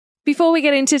Before we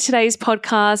get into today's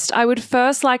podcast, I would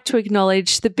first like to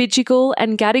acknowledge the Bidjigal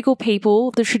and Gadigal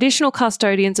people, the traditional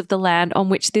custodians of the land on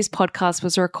which this podcast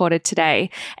was recorded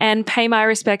today, and pay my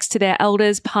respects to their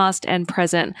elders past and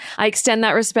present. I extend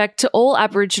that respect to all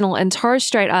Aboriginal and Torres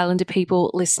Strait Islander people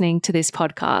listening to this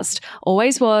podcast.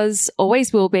 Always was,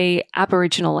 always will be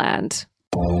Aboriginal land.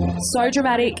 So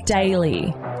Dramatic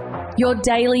Daily. Your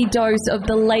daily dose of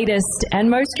the latest and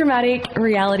most dramatic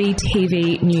reality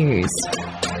TV news.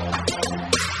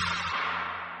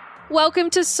 Welcome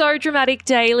to So Dramatic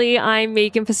Daily. I'm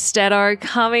Megan Pistetto.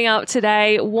 Coming up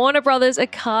today, Warner Brothers are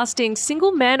casting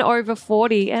single men over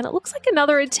 40, and it looks like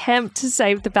another attempt to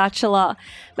save The Bachelor.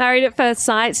 Married at First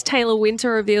Sight's Taylor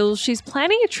Winter reveals she's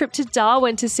planning a trip to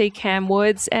Darwin to see Cam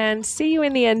Woods and see you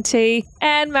in the NT.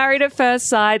 And Married at First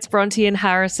Sight's Bronte and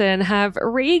Harrison have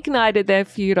reignited their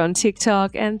feud on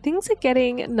TikTok, and things are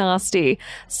getting nasty.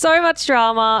 So much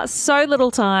drama, so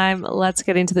little time. Let's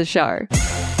get into the show.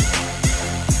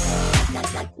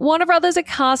 Warner Brothers are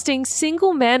casting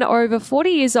single men over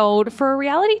 40 years old for a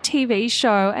reality TV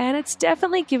show, and it's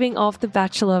definitely giving off The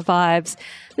Bachelor vibes.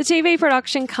 The TV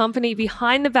production company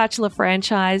behind the Bachelor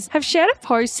franchise have shared a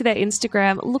post to their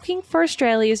Instagram looking for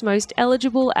Australia's most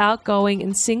eligible, outgoing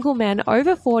and single men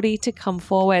over 40 to come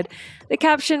forward. The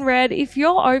caption read, "If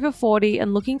you're over 40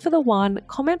 and looking for the one,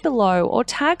 comment below or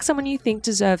tag someone you think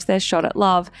deserves their shot at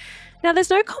love." Now,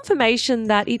 there's no confirmation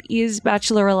that it is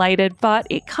Bachelor-related, but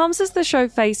it comes as the show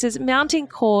faces mounting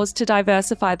calls to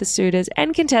diversify the suitors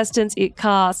and contestants it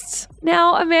casts.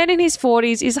 Now, a man in his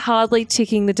 40s is hardly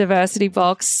ticking the diversity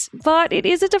box, but it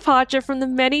is a departure from the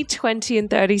many 20 and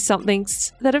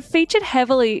 30-somethings that have featured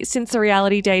heavily since the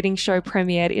reality dating show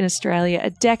premiered in Australia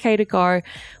a decade ago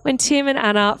when Tim and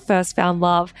Anna first found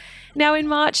love. Now, in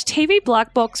March, TV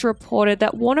Black Box reported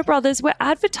that Warner Brothers were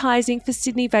advertising for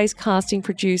Sydney-based casting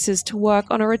producers to work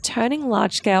on a returning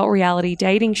large-scale reality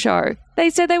dating show. They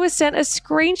said they were sent a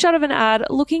screenshot of an ad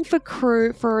looking for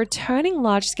crew for a returning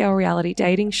large-scale reality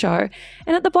dating show,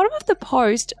 and at the bottom of the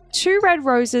post, 2 red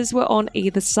roses were on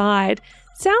either side.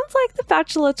 Sounds like The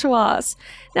Bachelor to us.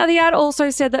 Now, the ad also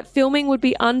said that filming would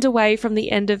be underway from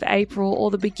the end of April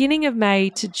or the beginning of May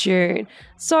to June.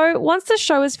 So once the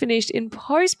show is finished in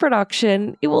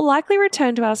post-production, it will likely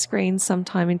return to our screens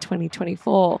sometime in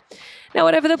 2024. Now,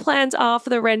 whatever the plans are for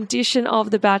the rendition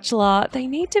of The Bachelor, they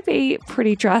need to be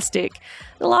pretty drastic.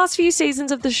 The last few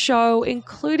seasons of the show,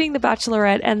 including The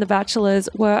Bachelorette and The Bachelors,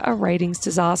 were a ratings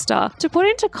disaster. To put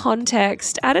into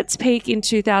context, at its peak in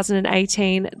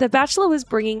 2018, The Bachelor was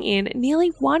bringing in nearly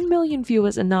 1 million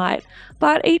viewers a night,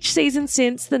 but each season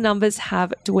since, the numbers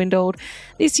have dwindled.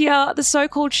 This year, the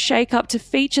so-called shake-up to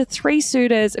feature 3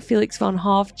 suitors, Felix von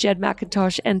Hoff, Jed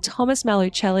McIntosh, and Thomas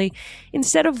Malucelli,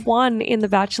 instead of 1 in The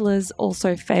Bachelors,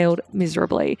 also failed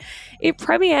miserably. It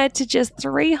premiered to just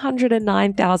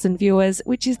 309,000 viewers,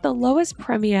 which is the lowest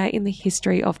premiere in the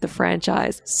history of the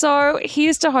franchise. So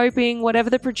here's to hoping whatever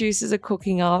the producers are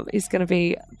cooking up is going to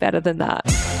be better than that.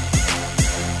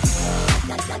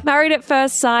 Married at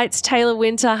First Sight's Taylor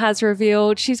Winter has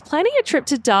revealed she's planning a trip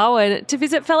to Darwin to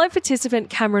visit fellow participant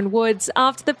Cameron Woods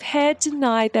after the pair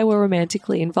denied they were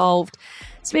romantically involved.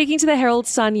 Speaking to the Herald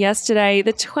Sun yesterday,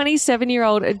 the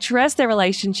 27-year-old addressed their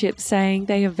relationship, saying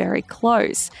they are very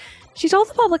close. She told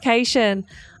the publication,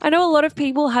 "I know a lot of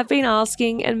people have been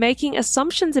asking and making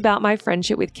assumptions about my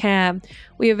friendship with Cam.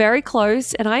 We are very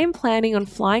close and I am planning on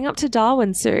flying up to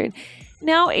Darwin soon."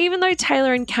 Now, even though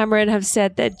Taylor and Cameron have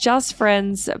said they're just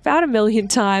friends about 1 million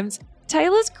times,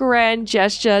 Taylor's grand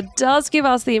gesture does give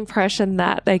us the impression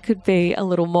that they could be a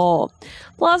little more.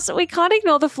 Plus, we can't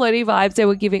ignore the flirty vibes they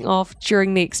were giving off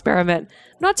during the experiment.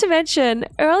 Not to mention,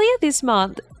 earlier this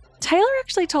month, Taylor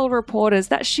actually told reporters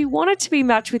that she wanted to be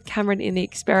matched with Cameron in the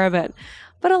experiment.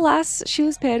 But alas, she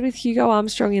was paired with Hugo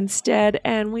Armstrong instead,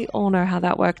 and we all know how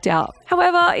that worked out.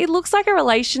 However, it looks like a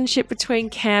relationship between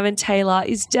Cam and Taylor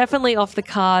is definitely off the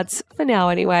cards, for now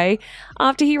anyway,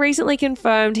 after he recently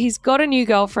confirmed he's got a new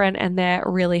girlfriend and they're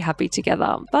really happy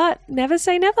together. But never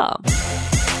say never.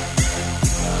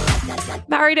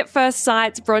 Married at First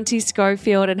Sight's Bronte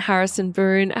Schofield and Harrison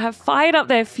Boone have fired up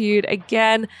their feud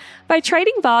again by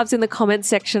trading barbs in the comments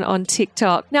section on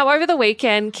TikTok. Now, over the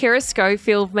weekend, Kira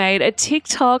Schofield made a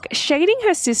TikTok shading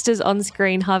her sister's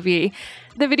on-screen hubby.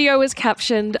 The video was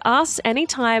captioned, "Us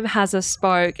Anytime Has a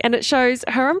Spoke," and it shows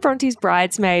her and Bronte's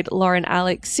bridesmaid, Lauren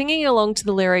Alex, singing along to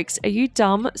the lyrics, "Are you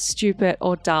dumb, stupid,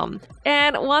 or dumb?"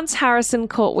 And once Harrison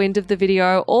caught wind of the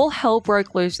video, all hell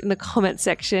broke loose in the comment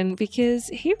section because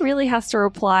he really has to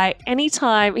reply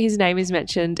anytime his name is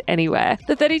mentioned anywhere.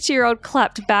 The 32-year-old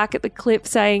clapped back at the clip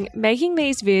saying, "Making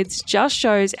these vids just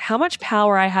shows how much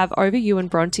power I have over you and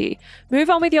Bronte. Move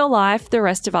on with your life, the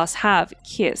rest of us have.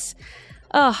 Kiss."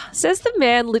 Says the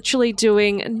man literally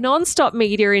doing non-stop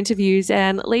media interviews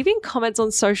and leaving comments on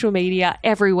social media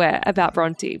everywhere about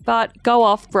Bronte. But go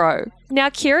off, bro. Now,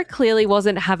 Kira clearly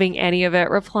wasn't having any of it,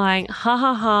 replying, "Ha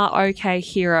ha ha, okay,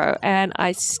 hero." And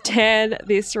I stan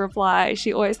this reply.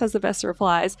 She always has the best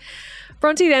replies.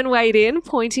 Bronte then weighed in,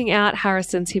 pointing out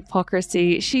Harrison's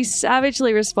hypocrisy. She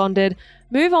savagely responded,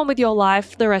 "Move on with your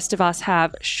life, the rest of us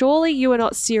have. Surely you are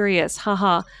not serious,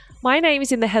 haha. My name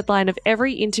is in the headline of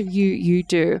every interview you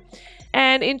do."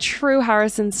 And in true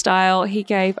Harrison style, he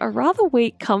gave a rather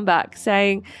weak comeback,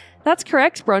 saying, "That's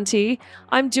correct, Bronte.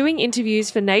 I'm doing interviews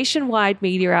for nationwide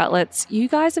media outlets. You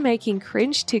guys are making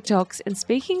cringe TikToks and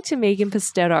speaking to Megan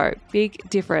Pistetto. Big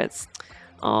difference."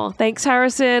 Oh, thanks,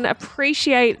 Harrison.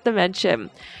 Appreciate the mention.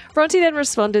 Bronte then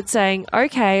responded saying,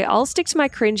 "Okay, I'll stick to my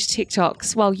cringe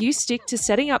TikToks while you stick to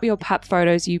setting up your pap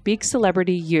photos, you big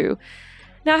celebrity, you."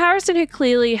 Now, Harrison, who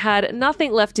clearly had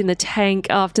nothing left in the tank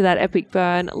after that epic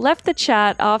burn, left the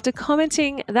chat after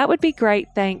commenting, "That would be great,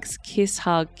 thanks, kiss,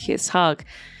 hug, kiss, hug."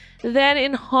 Then,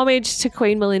 in homage to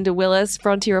Queen Melinda Willis,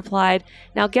 Bronte replied,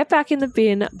 "Now get back in the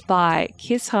bin, bye,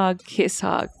 kiss, hug, kiss,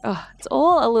 hug." Oh, it's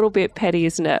all a little bit petty,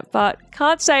 isn't it? But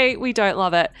can't say we don't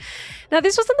love it. Now,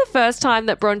 this wasn't the first time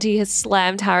that Bronte has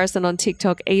slammed Harrison on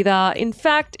TikTok either. In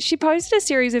fact, she posted a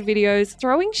series of videos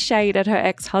throwing shade at her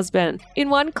ex-husband. In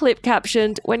one clip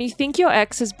captioned, "When you think your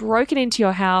ex has broken into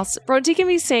your house, Bronte can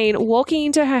be seen walking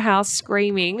into her house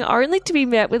screaming, only to be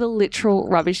met with a literal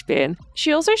rubbish bin."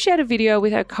 She also shared a video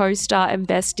with her co-star and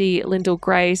bestie, Lyndall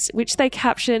Grace, which they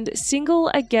captioned, "Single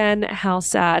again, how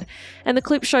sad." And the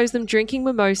clip shows them drinking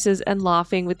mimosas and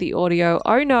laughing with the audio,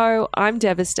 "Oh no, I'm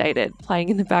devastated," playing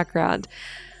in the background.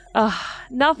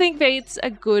 Nothing beats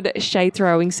a good shade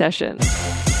throwing session.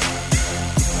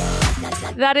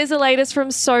 That is the latest from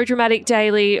So Dramatic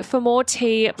Daily. For more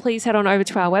tea, please head on over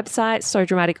to our website,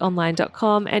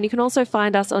 sodramaticonline.com, and you can also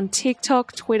find us on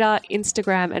TikTok, Twitter,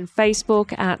 Instagram, and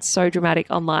Facebook at So Dramatic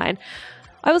Online.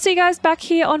 I will see you guys back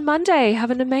here on Monday.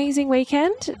 Have an amazing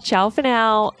weekend. Ciao for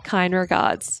now. Kind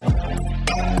regards.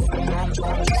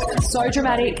 So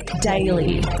Dramatic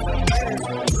Daily.